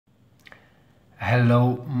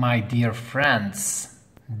Hello, my dear friends.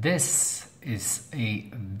 This is a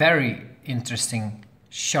very interesting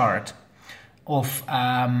chart of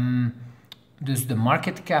dus the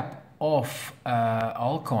market cap of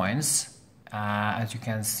all coins. As you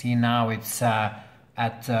can see now, it's at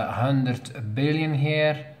 100 billion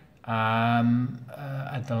here,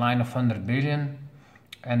 at the line of 100 billion,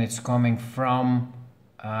 and it's coming from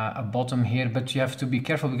a bottom here. But you have to be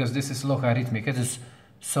careful because this is logarithmic. It is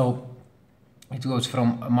so. It goes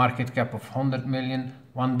from a market cap of 100 million,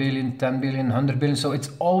 1 billion, 10 billion, 100 billion. So it's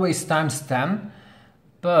always times 10.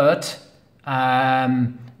 But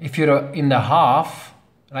if you're in the half,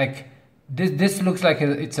 like this looks like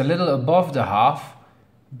it's a little above the half.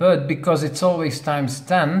 But because it's always times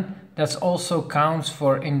 10, that also counts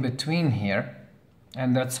for in between here.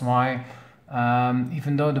 And that's why,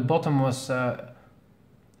 even though the bottom was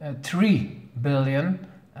 3 billion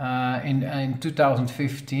in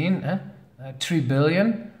 2015, 3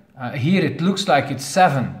 billion. Here it looks like it's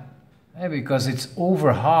 7 because it's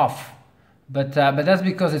over half, but that's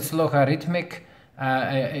because it's logarithmic.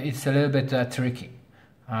 It's a little bit tricky.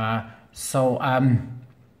 But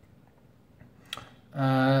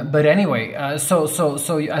anyway, so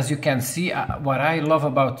as you can see, what I love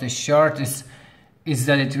about this chart is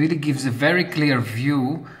that it really gives a very clear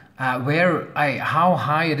view how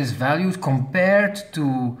high it is valued compared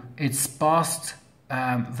to its past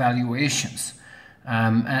valuations,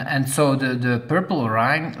 and so the purple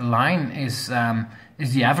line is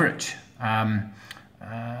the average, and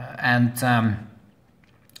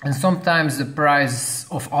sometimes the price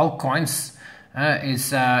of all coins is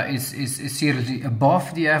seriously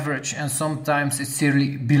above the average, and sometimes it's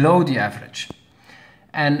seriously below the average,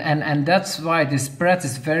 and that's why this spread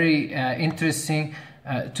is very interesting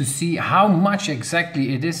to see how much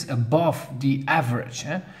exactly it is above the average.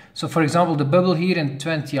 So, for example, the bubble here in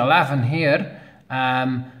 2011 here,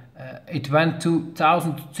 it went to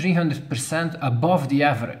 1,300% above the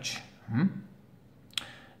average.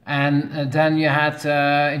 And then you had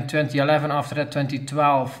in 2011, after that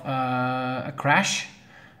 2012, a crash.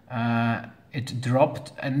 It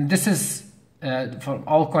dropped, and this is for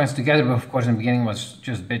all coins together, but of course in the beginning was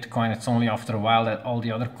just Bitcoin. It's only after a while that all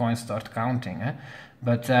the other coins start counting.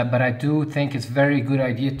 But I do think it's a very good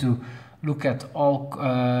idea to look at all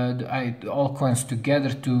coins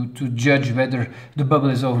together to judge whether the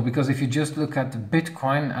bubble is over. Because if you just look at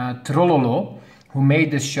Bitcoin, Trololo, who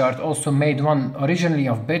made this chart, also made one originally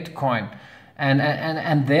of Bitcoin,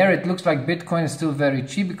 and there it looks like Bitcoin is still very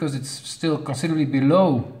cheap because it's still considerably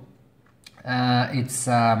below its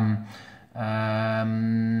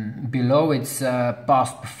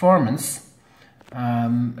past performance.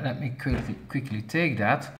 Let me quickly take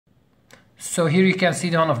that. So here you can see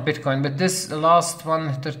the one of Bitcoin, but this last one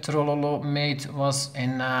that Trololo made was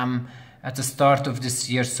in at the start of this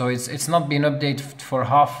year, so it's not been updated for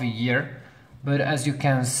half a year. But as you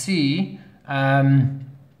can see, we're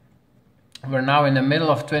now in the middle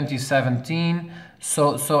of 2017.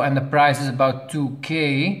 So and the price is about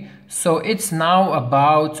 2K. So it's now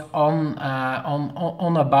about on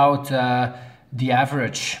about the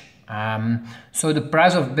average. So the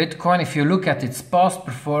price of Bitcoin, if you look at its past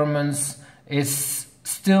performance, is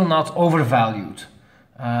still not overvalued.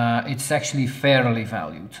 It's actually fairly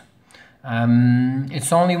valued.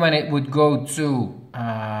 It's only when it would go to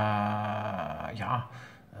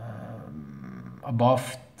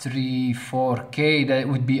above 3-4K that it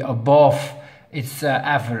would be above its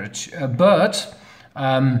average. But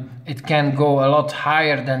it can go a lot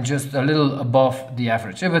higher than just a little above the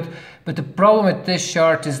average. But the problem with this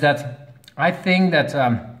chart is that I think that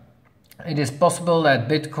it is possible that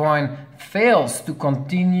Bitcoin fails to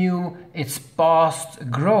continue its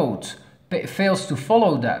past growth, fails to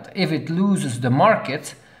follow that. If it loses the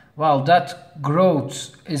market, well, that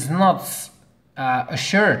growth is not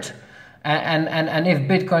assured. And if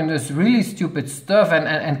Bitcoin does really stupid stuff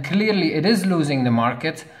and clearly it is losing the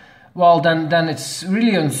market, well, then it's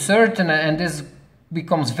really uncertain, and this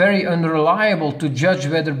becomes very unreliable to judge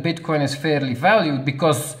whether Bitcoin is fairly valued,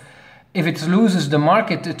 because if it loses the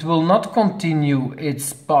market, it will not continue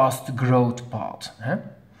its past growth path.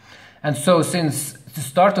 And so since the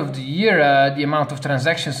start of the year, the amount of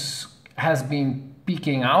transactions has been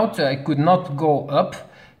peaking out. It could not go up.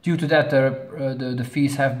 Due to that, the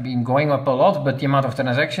fees have been going up a lot, but the amount of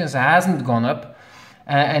transactions hasn't gone up.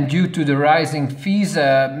 And due to the rising fees,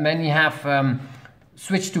 many have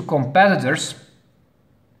switched to competitors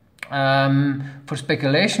for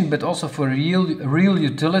speculation, but also for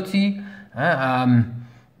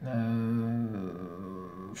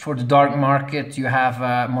for the dark market, you have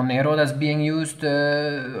Monero that's being used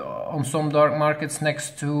on some dark markets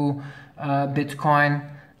next to Bitcoin.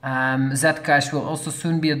 Zcash will also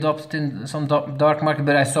soon be adopted in some dark market,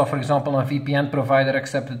 but I saw, for example, a VPN provider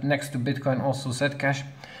accepted next to Bitcoin also Zcash.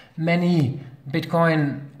 Many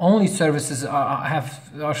Bitcoin-only services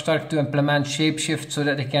are starting to implement Shapeshift so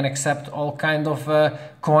that they can accept all kind of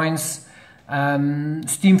coins.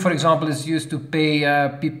 Steam, for example, is used to pay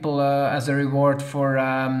people as a reward for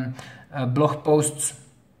blog posts.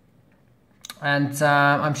 And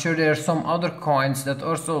I'm sure there are some other coins that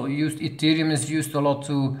also used. Ethereum is used a lot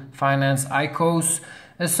to finance ICOs.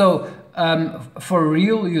 So for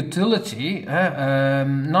real utility,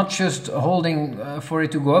 not just holding for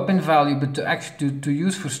it to go up in value, but to actually to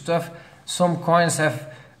use for stuff, some coins have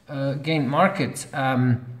gained market.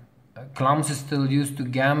 Clams is still used to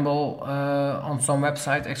gamble on some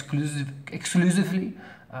website exclusively,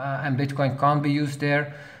 and Bitcoin can't be used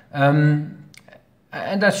there. And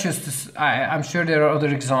that's just, I'm sure there are other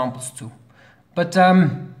examples too. But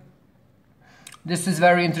this is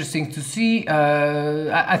very interesting to see.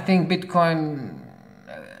 I think Bitcoin,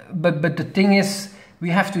 but the thing is, we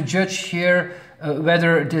have to judge here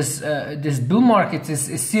whether this bull market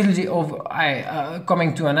is seriously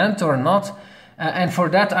coming to an end or not. And for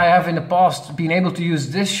that, I have in the past been able to use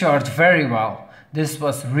this chart very well. This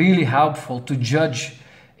was really helpful to judge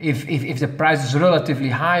if the price is relatively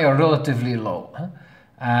high or relatively low,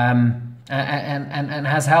 and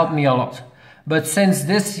has helped me a lot. But since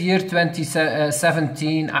this year,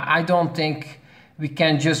 2017, I don't think we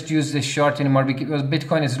can just use this chart anymore, because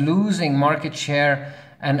Bitcoin is losing market share,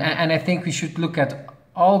 and I think we should look at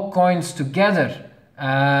all coins together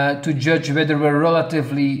to judge whether we're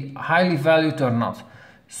relatively highly valued or not.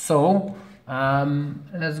 So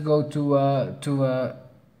let's go to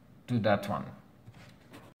that one.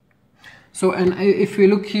 So, and if we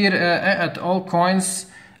look here at all coins,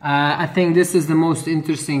 I think this is the most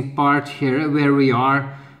interesting part here where we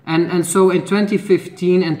are. And so in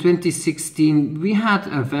 2015 and 2016, we had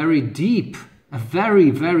a very deep, very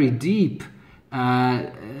deep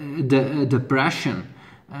depression.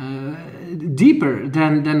 Deeper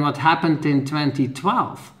than what happened in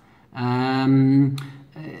 2012.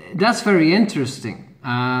 That's very interesting,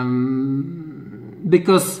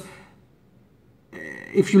 because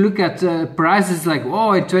if you look at prices like,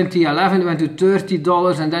 oh, in 2011 it went to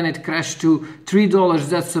 $30 and then it crashed to $3,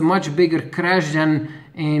 that's a much bigger crash than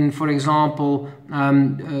in, for example,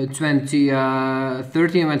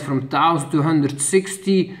 2013 went from 1,000 to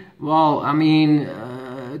 160. Well, I mean,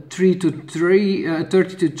 30 to 3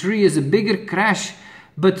 is a bigger crash,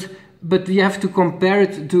 but you have to compare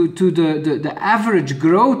it to the average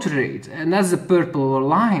growth rate, and that's the purple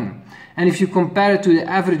line. And if you compare it to the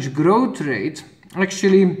average growth rate,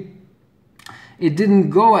 actually it didn't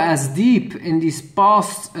go as deep in these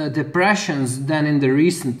past depressions than in the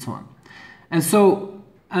recent one. And so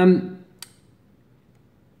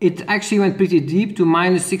it actually went pretty deep to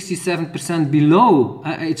minus 67% below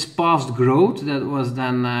its past growth that was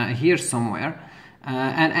then here somewhere.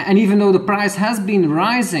 And even though the price has been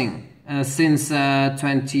rising since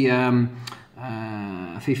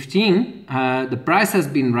 2015, the price has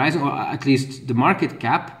been rising, or at least the market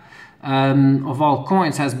cap of all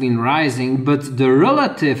coins has been rising, but the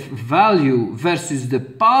relative value versus the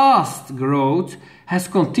past growth has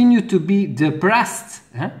continued to be depressed.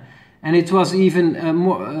 And it was even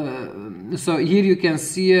more, so here you can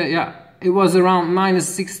see, yeah, it was around minus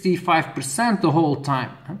 65% the whole time.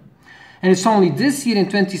 And it's only this year in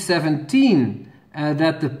 2017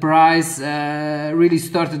 that the price really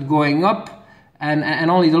started going up, and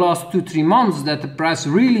only the last 2-3 months that the price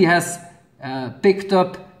really has picked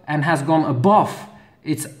up and has gone above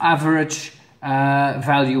its average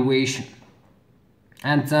valuation.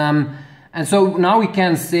 And so now we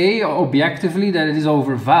can say objectively that it is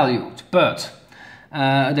overvalued. But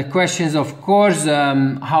the question is, of course,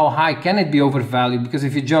 how high can it be overvalued? Because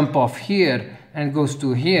if you jump off here and it goes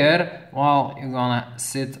to here, well, you're gonna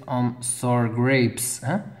sit on sour grapes.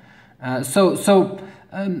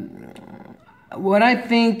 What I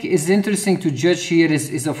think is interesting to judge here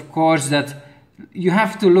is of course that you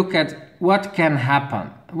have to look at what can happen.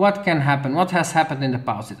 What can happen? What has happened in the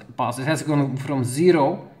past? It has gone from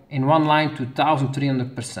 0 in one line to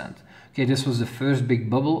 1,300%. Okay, this was the first big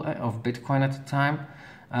bubble of Bitcoin at the time,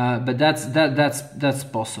 but that's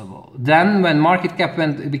possible. Then, when market cap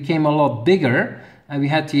became a lot bigger, we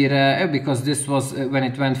had here because this was when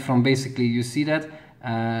it went from basically, you see that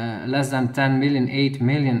less than 10 million, 8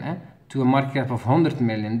 million to a market cap of 100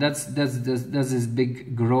 million. That's this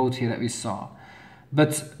big growth here that we saw.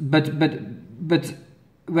 But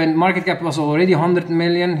when market cap was already 100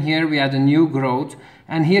 million, here we had a new growth,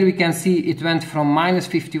 and here we can see it went from minus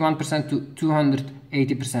 51% to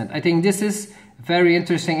 280%. I think this is very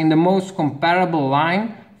interesting in the most comparable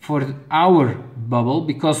line for our bubble,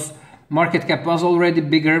 because market cap was already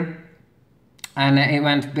bigger and it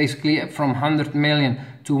went basically from 100 million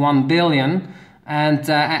to 1 billion,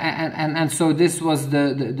 and so this was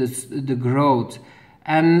the growth.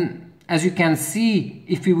 And as you can see,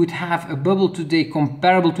 if we would have a bubble today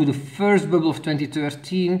comparable to the first bubble of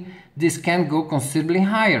 2013, this can go considerably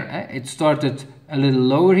higher. It started a little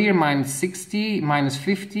lower here, minus 60, minus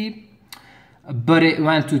 50, but it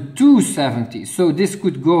went to 270. So this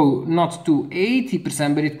could go not to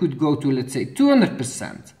 80%, but it could go to, let's say,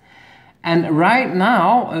 200%. And right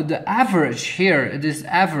now, the average here, this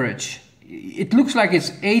average, it looks like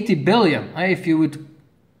it's 80 billion if you would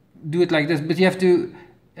do it like this, but you have to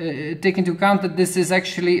take into account that this is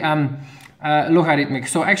actually logarithmic.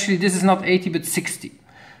 So actually this is not 80 but 60.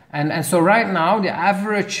 And so right now the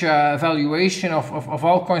average valuation of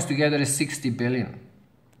all coins together is 60 billion.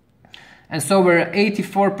 And so we're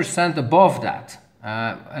 84% above that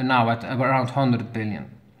now at around 100 billion.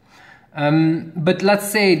 But let's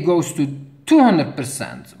say it goes to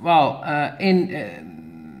 200%. Well,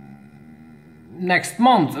 next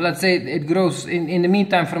month, let's say it grows in the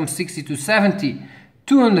meantime from 60 to 70,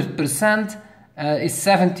 200% is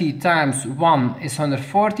 70 times 1 is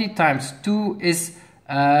 140 times 2 is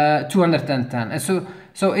 210. And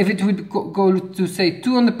so if it would go to say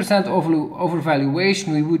 200%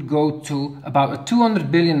 overvaluation, we would go to about a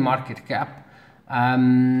 200 billion market cap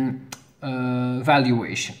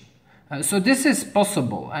valuation. So this is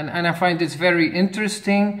possible, and I find this very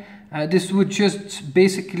interesting. This would just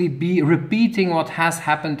basically be repeating what has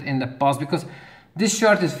happened in the past, because this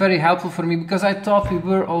chart is very helpful for me, because I thought we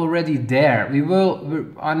were already there.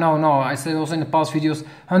 I said also in the past videos,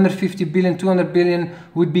 150 billion, 200 billion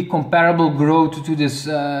would be comparable growth to this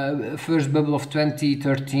first bubble of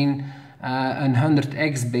 2013, and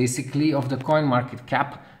 100x basically of the coin market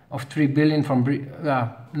cap of 3 billion from,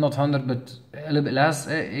 not 100 but a little bit less,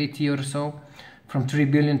 80 or so. From 3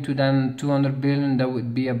 billion to then 200 billion, that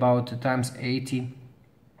would be about times 80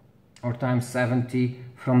 or times 70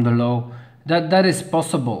 from the low. That is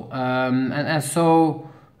possible, and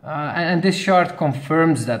this chart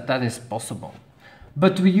confirms that is possible.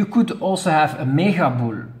 But you could also have a mega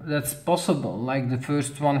bull. That's possible, like the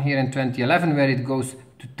first one here in 2011, where it goes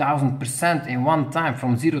to 1000% in one time,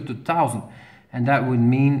 from 0 to 1000, and that would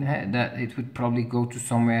mean that it would probably go to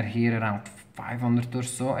somewhere here around 500 or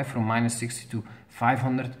so, from minus 60 to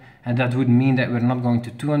 500, and that would mean that we're not going to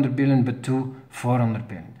 200 billion but to 400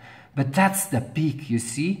 billion. But that's the peak, you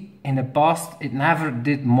see. In the past it never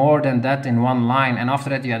did more than that in one line, and after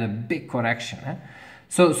that you had a big correction.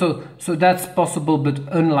 So that's possible but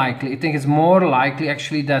unlikely. I think it's more likely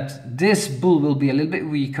actually that this bull will be a little bit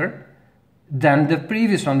weaker than the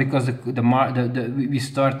previous one, because we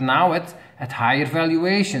start now at higher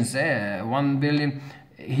valuations. 1 billion.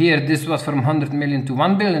 Here this was from 100 million to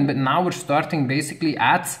 1 billion, but now we're starting basically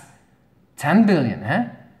at 10 billion.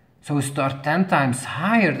 So we start 10 times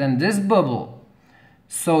higher than this bubble.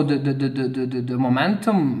 So the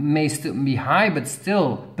momentum may still be high, but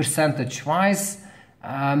still percentage-wise,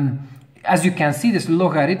 as you can see, this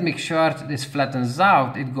logarithmic chart, this flattens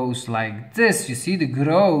out. It goes like this. You see, the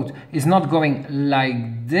growth is not going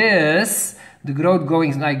like this. The growth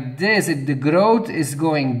going like this. The growth is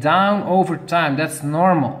going down over time. That's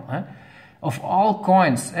normal. Of all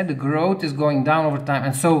coins, the growth is going down over time,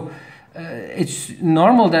 and so it's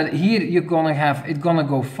normal that here you're gonna have it gonna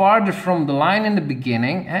go farther from the line in the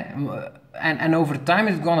beginning, and over time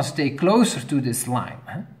it's gonna stay closer to this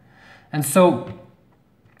line. And so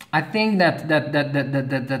I think that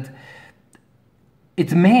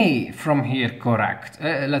it may from here correct.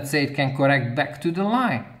 Let's say it can correct back to the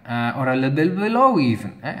line, or a little bit below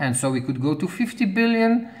even, and so we could go to 50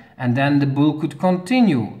 billion, and then the bull could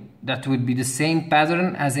continue. That would be the same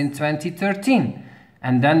pattern as in 2013.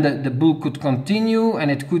 And then the bull could continue, and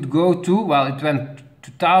it could go to, well, it went to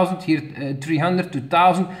 1000, here 300 to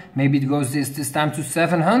 1000, maybe it goes this time to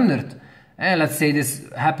 700. Let's say this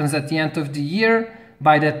happens at the end of the year.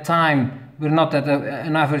 By that time, we're not at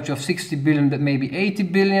an average of 60 billion, but maybe 80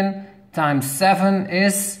 billion, times 7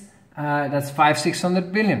 is, that's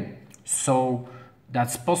 500-600 billion. So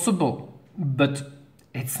that's possible, but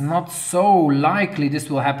it's not so likely this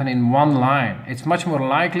will happen in one line. It's much more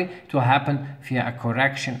likely it will happen via a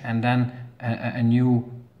correction and then a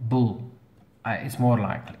new bull. It's more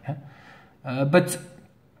likely. But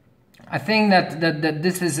I think that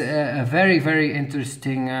this is a very, very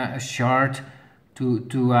interesting chart to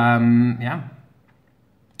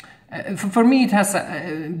For me, it has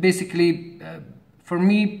basically. For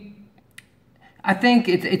me, I think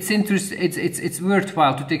it's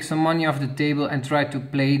worthwhile to take some money off the table and try to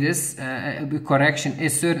play this. Correction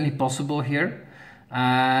is certainly possible here,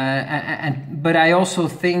 but I also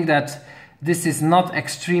think that this is not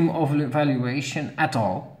extreme overvaluation at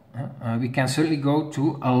all. We can certainly go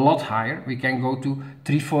to a lot higher. We can go to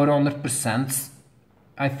 300-400%,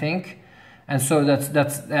 I think. And so that's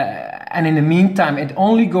and in the meantime, it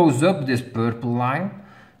only goes up this purple line.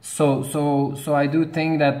 So I do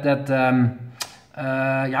think that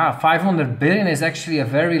yeah, 500 billion is actually a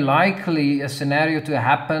very likely scenario to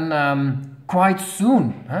happen quite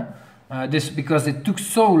soon. This because it took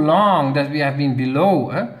so long that we have been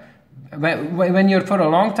below. When you're for a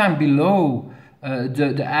long time below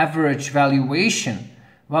the average valuation,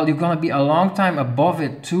 well, you're gonna be a long time above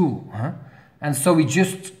it too. And so we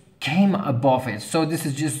just came above it. So this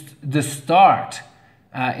is just the start,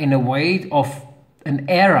 in a way, of an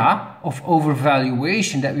era of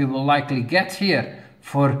overvaluation that we will likely get here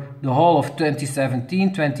for the whole of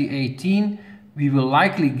 2017, 2018. We will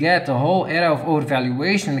likely get a whole era of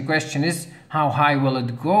overvaluation. The question is, how high will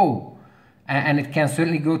it go? And it can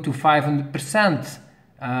certainly go to 500%.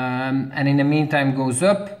 And in the meantime goes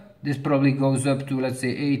up. This probably goes up to, let's say,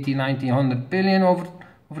 80, 90, 100 billion over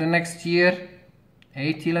the next year.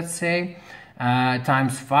 80, let's say,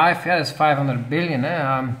 times 5, yeah, that's 500 billion.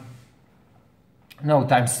 No,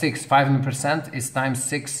 times 6. 500% is times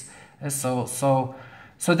 6. So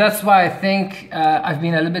that's why I think I've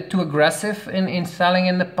been a little bit too aggressive in selling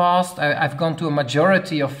in the past. I've gone to a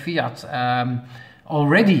majority of fiat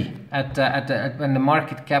already when the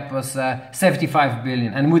market cap was 75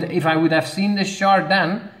 billion. And if I would have seen this chart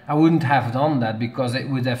then, I wouldn't have done that, because it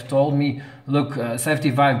would have told me, look,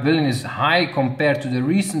 75 billion is high compared to the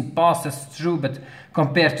recent past. That's true, but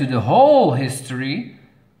compared to the whole history,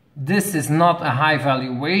 this is not a high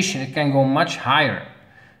valuation. It can go much higher,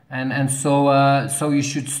 and so you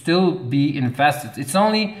should still be invested. It's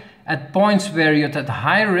only at points where you're at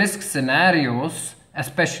high risk scenarios,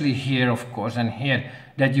 especially here, of course, and here,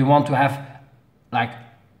 that you want to have like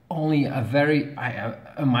only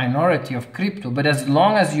a minority of crypto. But as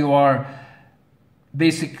long as you are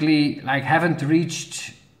basically like haven't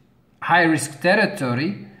reached high risk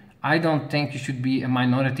territory, I don't think you should be a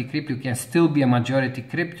minority crypto. You can still be a majority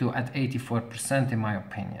crypto at 84%, in my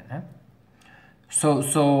opinion. So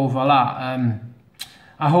voila.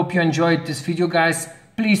 I hope you enjoyed this video, guys.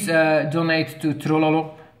 Please donate to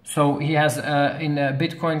Trollolo. So he has in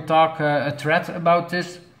Bitcoin Talk a thread about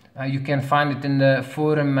this. You can find it in the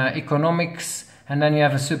forum economics, and then you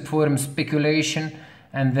have a subforum speculation,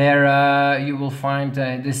 and there you will find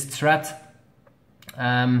this thread,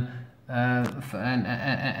 and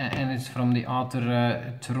it's from the author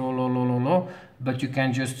Trollolo. But you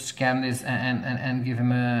can just scan this and give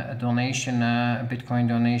him a donation, a Bitcoin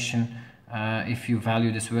donation, if you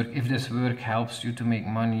value this work. If this work helps you to make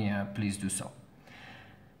money, please do so.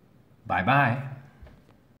 Bye bye.